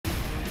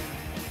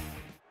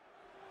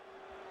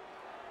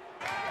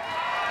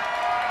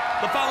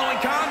The following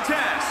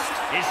contest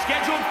is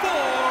scheduled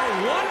for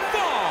one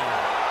fall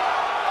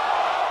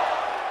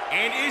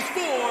and is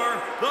for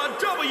the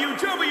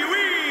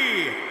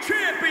WWE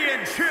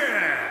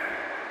Championship.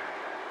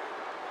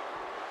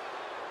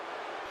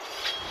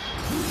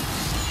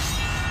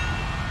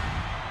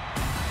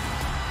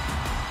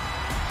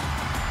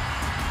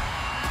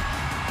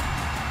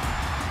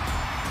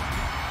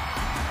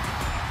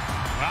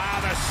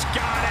 The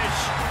Scottish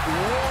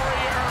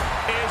Warrior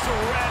is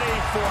ready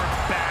for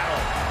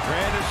battle.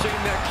 Brandishing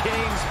the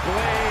King's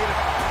Blade.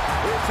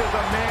 This is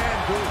a man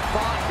who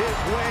fought his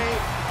way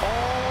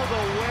all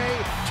the way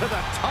to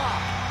the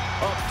top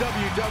of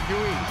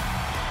WWE.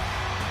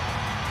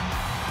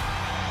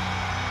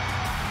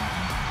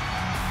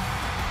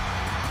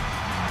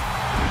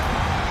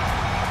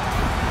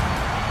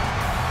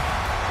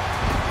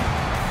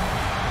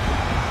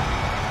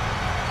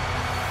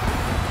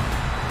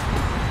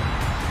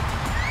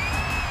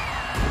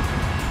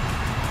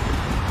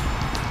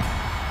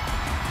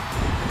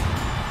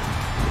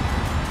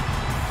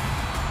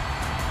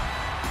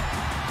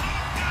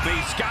 The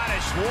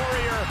Scottish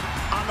Warrior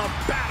on the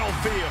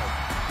battlefield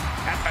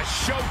at the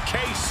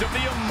showcase of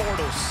the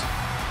Immortals.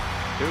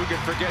 Who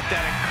can forget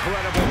that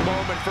incredible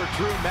moment for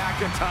Drew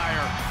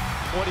McIntyre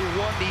when he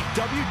won the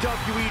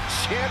WWE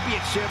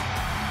Championship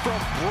from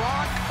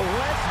Brock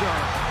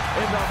Lesnar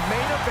in the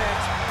main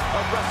event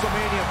of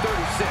WrestleMania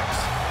 36.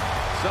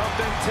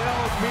 Something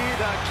tells me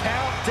the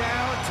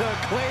countdown to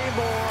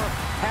Claymore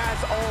has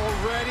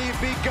already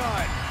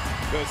begun.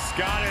 The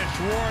Scottish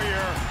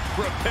Warrior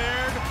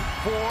prepared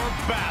for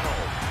battle.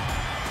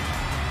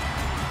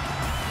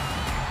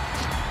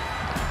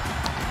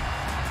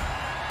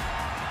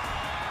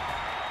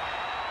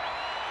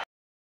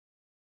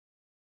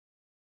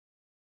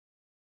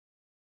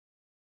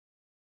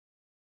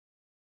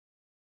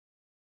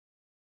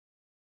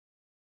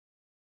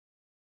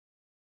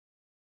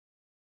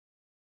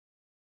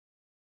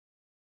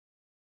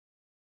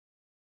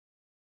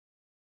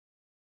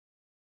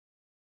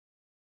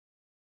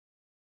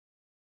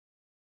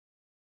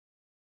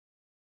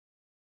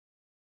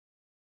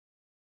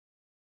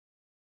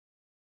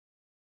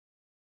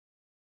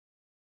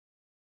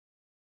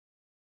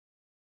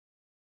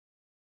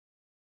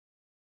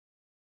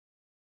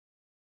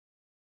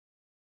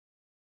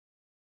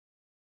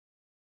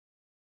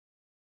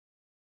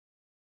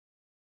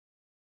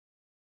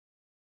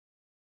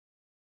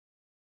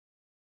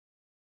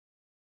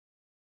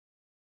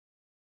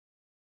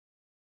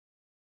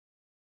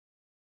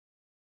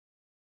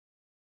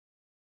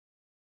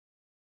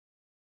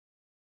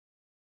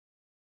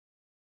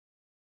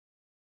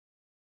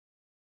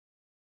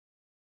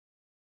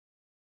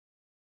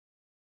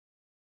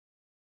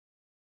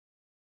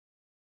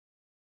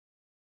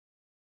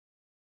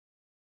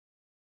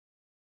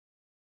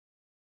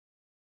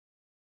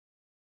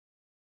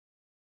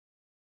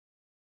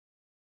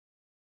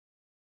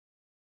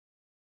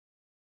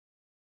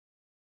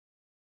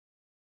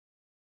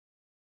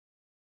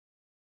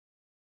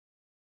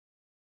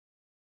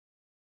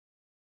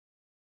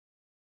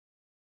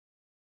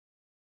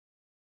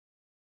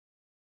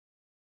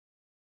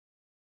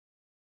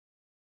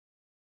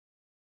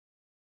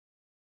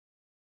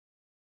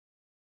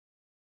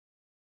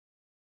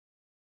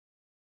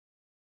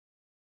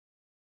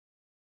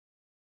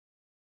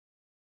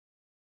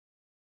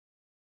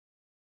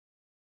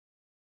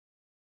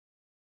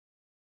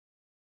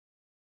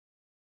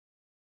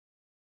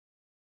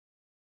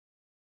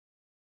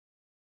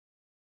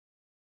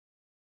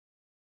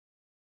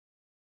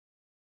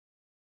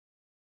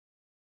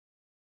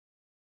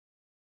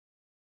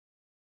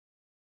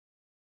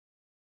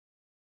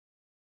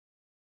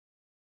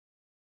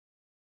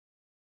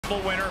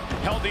 Winner,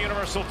 held the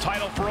Universal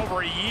title for over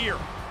a year.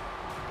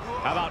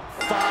 How about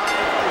 5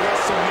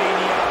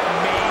 WrestleMania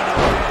main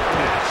event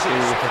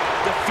matches,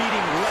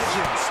 defeating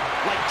legends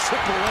like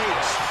Triple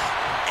H,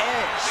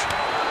 Edge,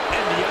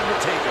 and The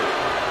Undertaker.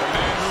 The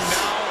man who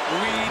now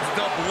leads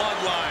the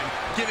bloodline,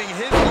 giving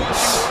his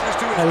marching orders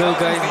to his Hello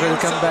guys,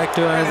 welcome back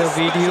to another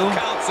video.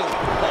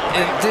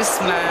 In this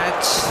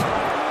match,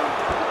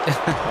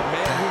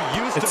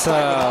 it's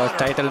a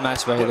title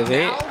match by the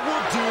way.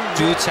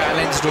 Drew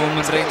challenged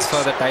Roman Reigns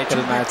for the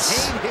title match.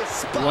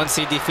 Once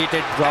he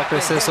defeated Brock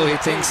Lesnar, so he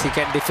thinks he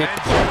can defeat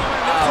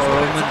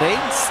Roman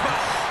Reigns.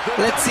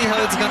 Let's see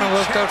how it's gonna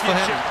work out for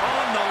him.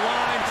 On the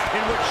line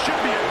in what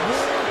should be a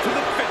war to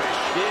the finish.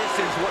 This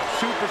is what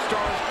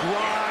superstars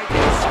grind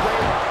and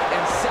sweat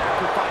and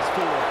sacrifice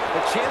for.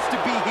 A chance to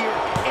be here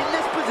in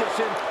this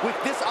position with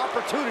this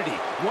opportunity.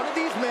 One of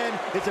these men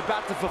is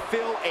about to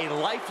fulfill a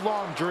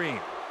lifelong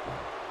dream.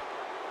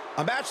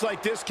 A match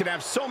like this can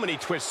have so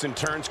many twists and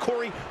turns.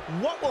 Corey,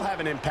 what will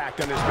have an impact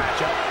on this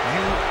matchup?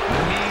 You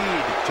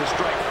need to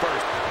strike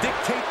first.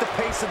 Dictate the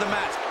pace of the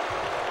match.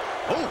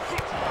 Oh,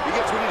 he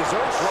gets what he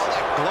deserves for all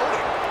that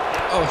gloating.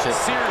 Oh, shit.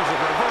 A series of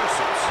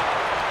reversals.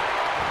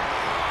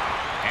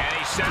 And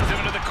he sends him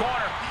into the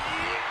corner.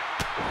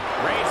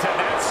 Reigns had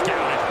that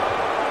scouted.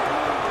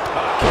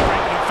 Kick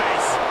right in the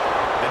face.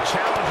 The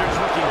challenger's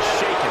looking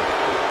shaken.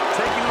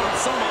 Taking on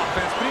some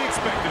offense, but he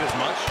expected as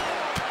much.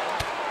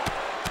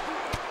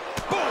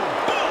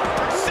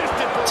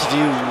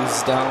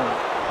 goes down.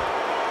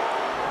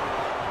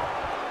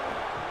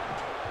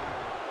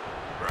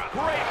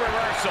 Great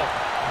reversal.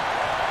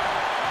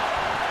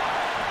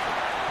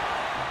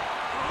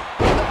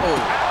 Oh.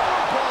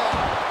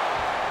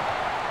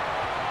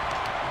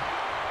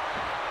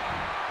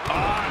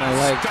 My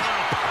leg.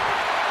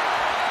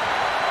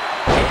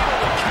 Able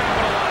to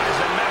capitalize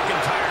on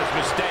McIntyre's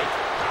mistake.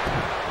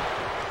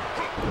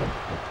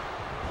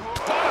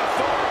 What a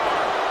forearm.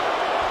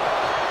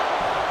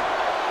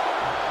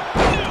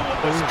 Knew what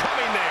was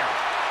coming there.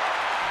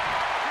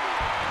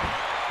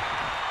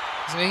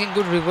 He's making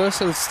good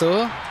reversals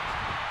though.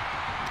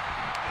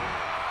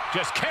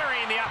 Just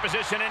carrying the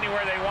opposition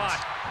anywhere they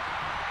want.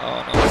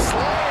 Oh no.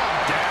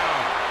 Slam down.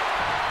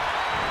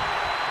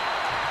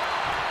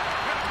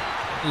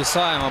 You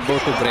saw I'm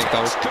about to break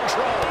out.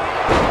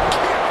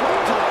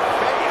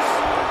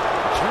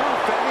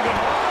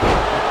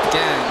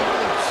 Again.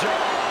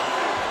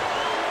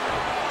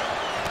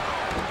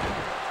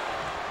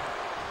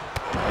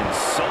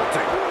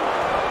 Insulting.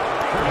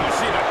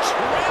 Producing a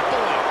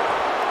trampling.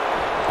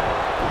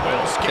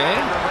 Well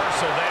scattered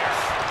reversal there.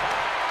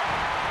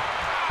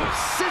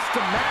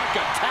 Systematic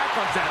attack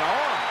on that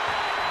arm.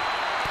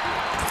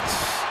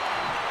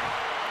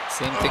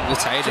 Same thing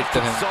which I did to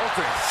him.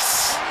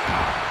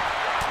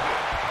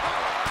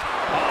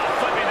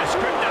 Flipping the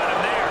script out of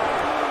there.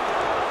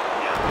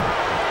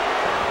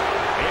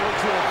 Able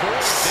to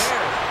avoid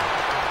there.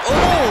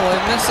 Oh, I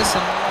missed this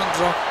and one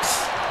dropped.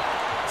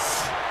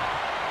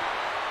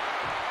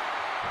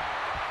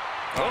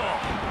 Oh,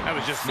 that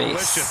was just Face.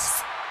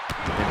 malicious.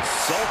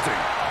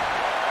 Insulting.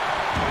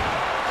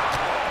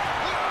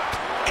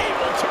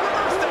 Able to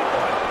reverse that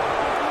one.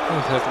 Oh,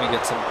 let me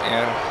get some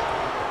air.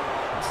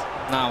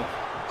 Now,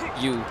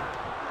 you.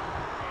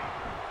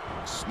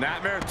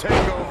 Snapmare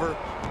takeover,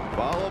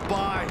 followed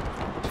by...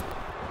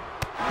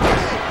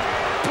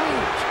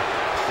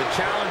 The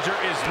challenger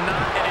is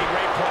not in a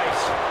great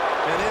place.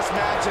 And this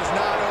match is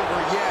not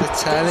over yet. The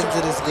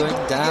challenger is going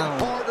down.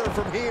 Harder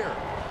from here.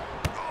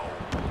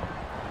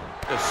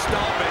 The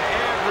stomp in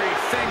every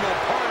single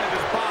part of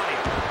his body.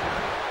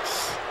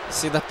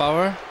 See the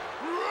power?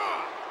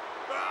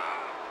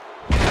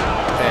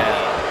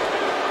 There.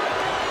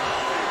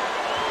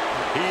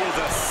 He is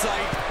a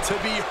sight to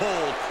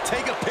behold.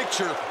 Take a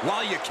picture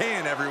while you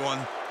can,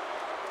 everyone.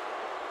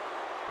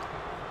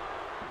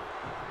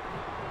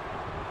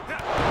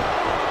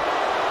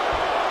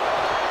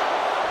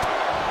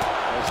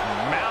 Was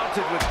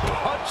mounted with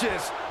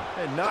punches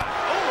and not...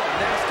 Oh, a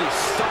nasty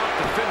stomp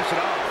to finish it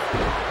off.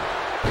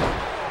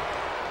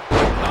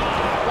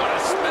 What a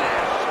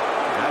smash.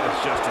 That is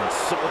just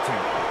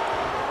insulting.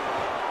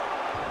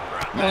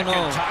 Oh no.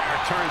 McIntyre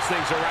turns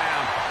things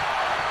around.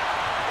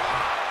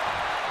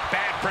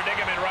 Bad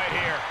predicament right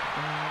here.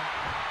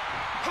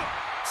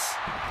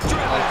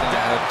 Driven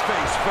down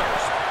face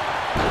first.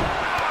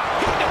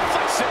 He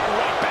deflects it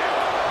right back.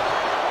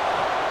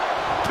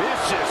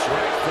 Vicious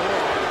right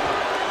forward.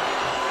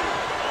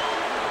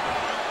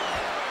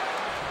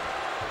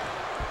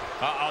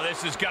 Uh-oh,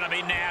 this is going to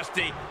be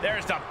nasty.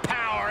 There's the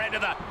power into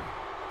the...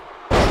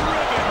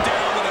 Driven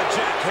down with a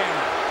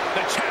jackhammer.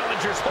 The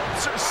challenger's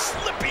hopes are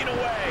slipping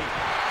away.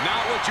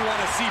 Not what you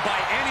want to see by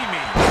any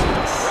means.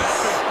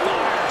 Rapid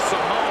fire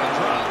Samoan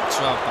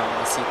drop. I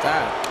want to see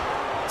that.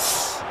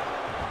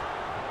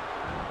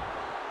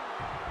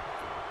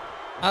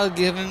 I'll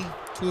give him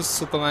 2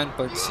 Superman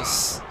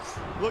punches.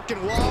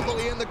 Looking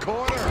wobbly in the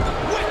corner.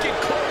 Wicked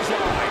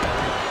clothesline.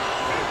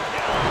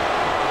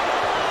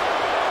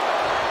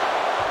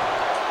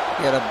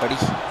 Get up, buddy.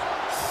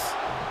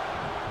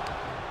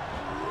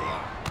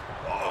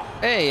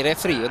 Hey,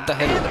 referee, what the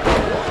hell?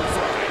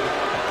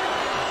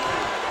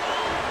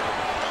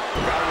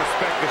 Gotta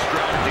respect the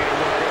strategy to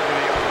work over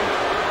the arm.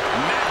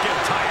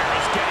 McIntyre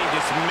is getting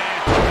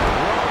dismantled.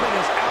 Roman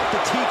is out to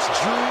teach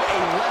Drew a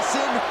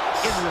lesson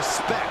in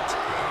respect.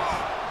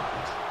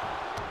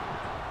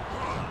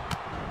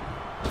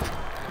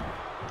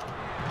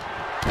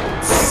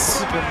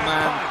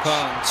 Superman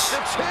punch.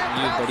 The champ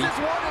You, has buddy. this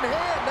one in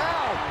hand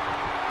now.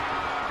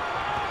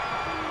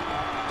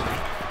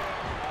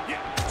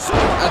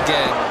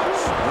 Again.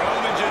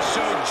 Roman just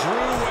showed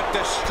Drew what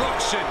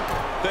destruction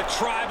the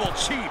tribal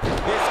chief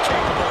is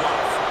capable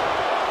of.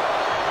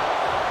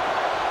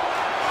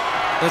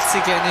 Let's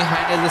see, can you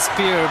handle the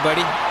spear,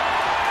 buddy?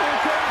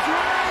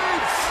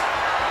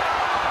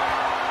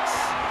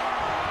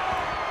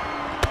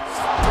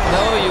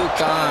 No, you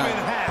can't.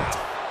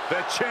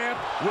 The champ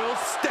will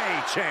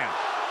stay champ.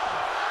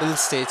 Will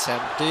stay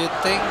champ. Do you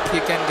think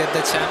you can get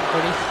the champ,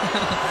 buddy?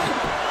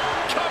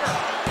 Cover.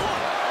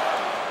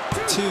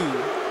 2.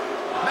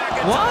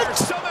 McIntyre What?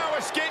 somehow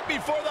escaped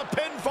before the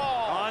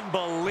pinfall.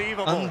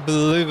 Unbelievable.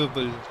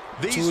 Unbelievable.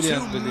 These Truly two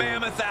unbelievable.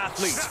 mammoth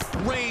athletes,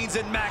 Reigns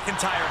and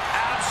McIntyre,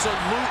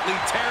 absolutely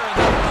tearing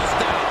the walls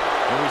down.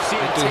 And we see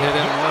Need to hit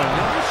him more,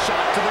 huh? another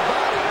shot to the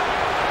body.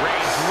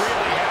 Reigns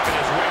really having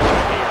his way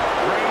right here.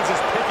 Reigns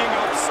is picking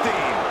up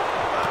steam.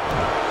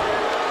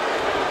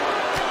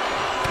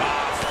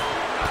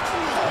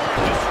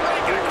 Just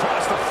raking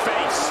across the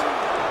face.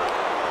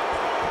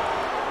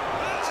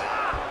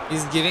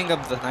 He's giving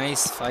up the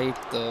nice fight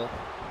though.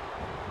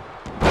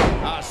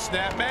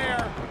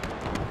 Snapmare.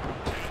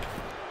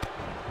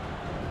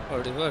 Oh,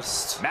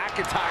 reversed.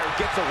 McIntyre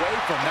gets away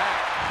from that.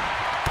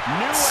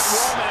 Knew what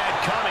Roman had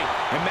coming.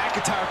 And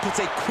McIntyre puts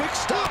a quick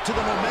stop to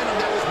the momentum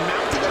that was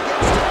mounting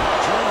against him.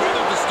 Drew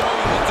weathered the storm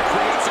and wants to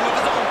create some of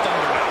his own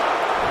thunder.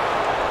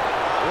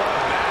 What a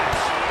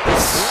match.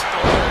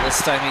 Oh, this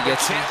time he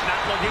gets me.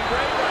 Not looking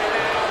great right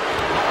now.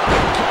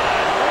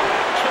 Oh,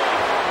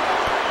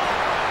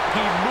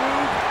 he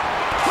moved.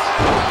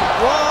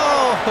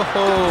 Whoa!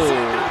 No.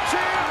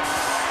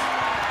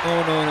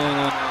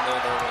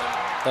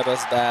 That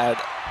was bad.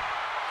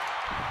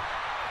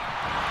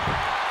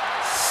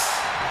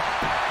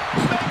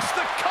 Makes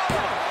the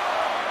cover.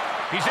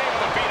 He's able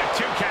to beat a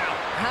 2 count.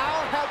 How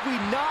have we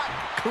not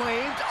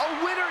claimed a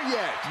winner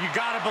yet? You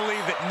gotta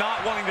believe that not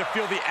wanting to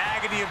feel the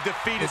agony of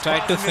defeat He is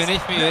tried to causing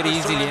finish me very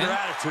easily.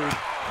 attitude.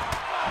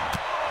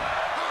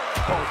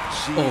 Oh,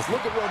 jeez.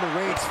 Look at Roman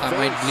Reigns' I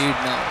might bleed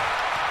now.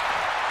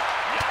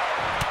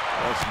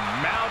 Was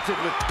mounted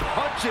with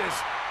punches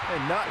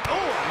and not. Oh, a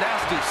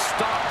nasty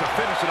stop to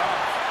finish it off.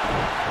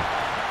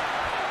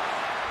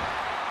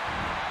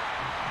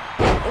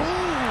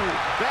 Ooh,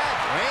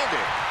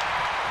 backhanded.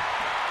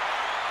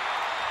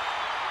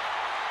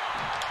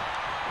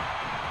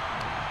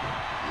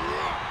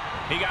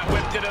 He got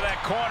whipped into that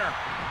corner.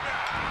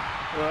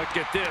 Look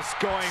at this,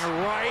 going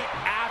right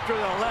after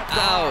the left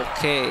arm.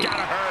 Okay.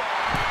 Gotta hurt.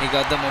 He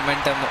got the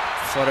momentum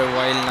for a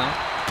while now.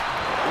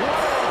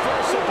 What a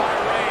reversal by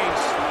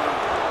Reigns.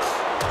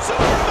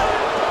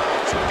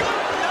 Good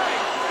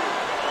night.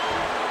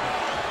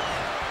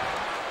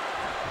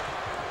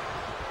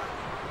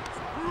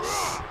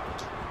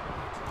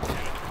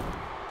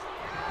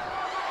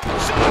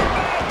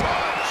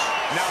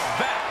 Now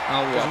that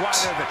Now is why what?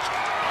 they're the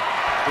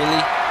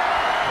Really?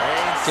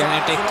 Can I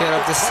take care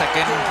of the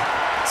second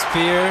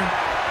spear?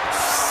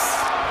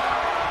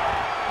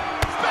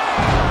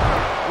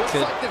 Looks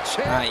Good like the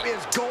champ night.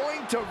 is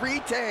going to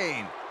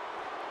retain.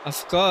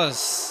 Of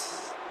course.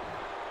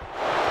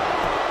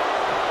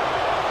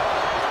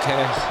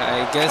 Okay,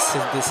 I guess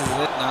this is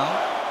it now.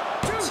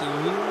 2, 3,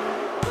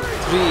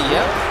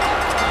 yep.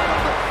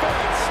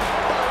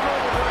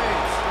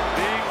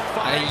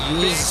 I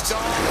used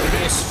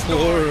those 4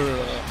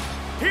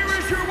 Here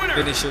is your winner,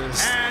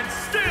 finishers. and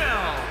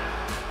still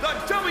the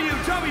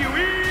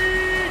WWE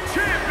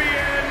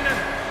Champion,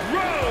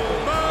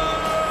 Roman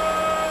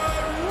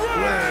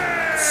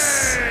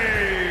Reigns.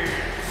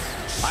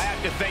 I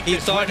have to think He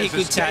this thought win he is a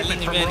could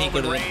statement challenge from me and he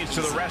Roman could win. Reigns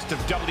to the rest of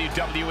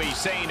WWE,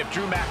 saying if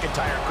Drew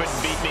McIntyre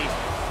couldn't beat me,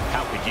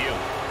 how could you?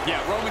 Yeah,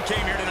 Roman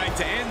came here tonight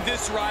to end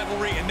this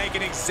rivalry and make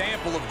an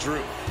example of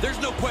Drew. There's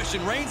no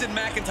question Reigns and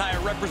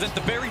McIntyre represent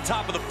the very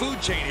top of the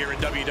food chain here in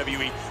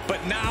WWE,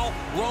 but now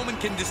Roman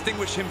can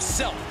distinguish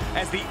himself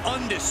as the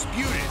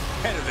undisputed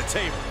head of the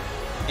table.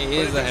 He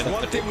is the head of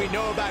One the thing table. we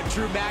know about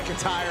Drew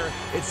McIntyre,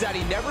 it's that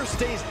he never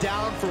stays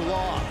down for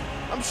long.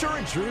 I'm sure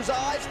in Drew's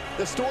eyes,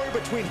 the story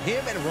between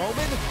him and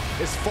Roman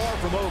is far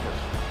from over.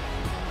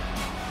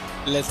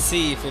 Let's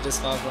see if it is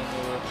far from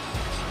over.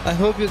 I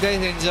hope you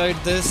guys enjoyed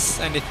this,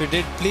 and if you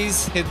did,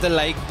 please hit the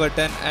like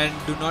button and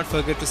do not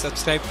forget to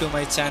subscribe to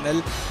my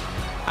channel.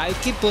 I'll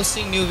keep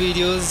posting new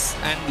videos,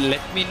 and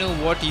let me know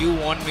what you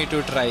want me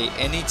to try.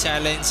 Any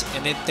challenge,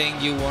 anything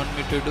you want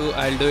me to do,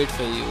 I'll do it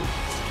for you.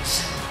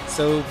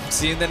 So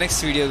see you in the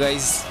next video,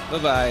 guys. Bye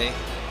bye.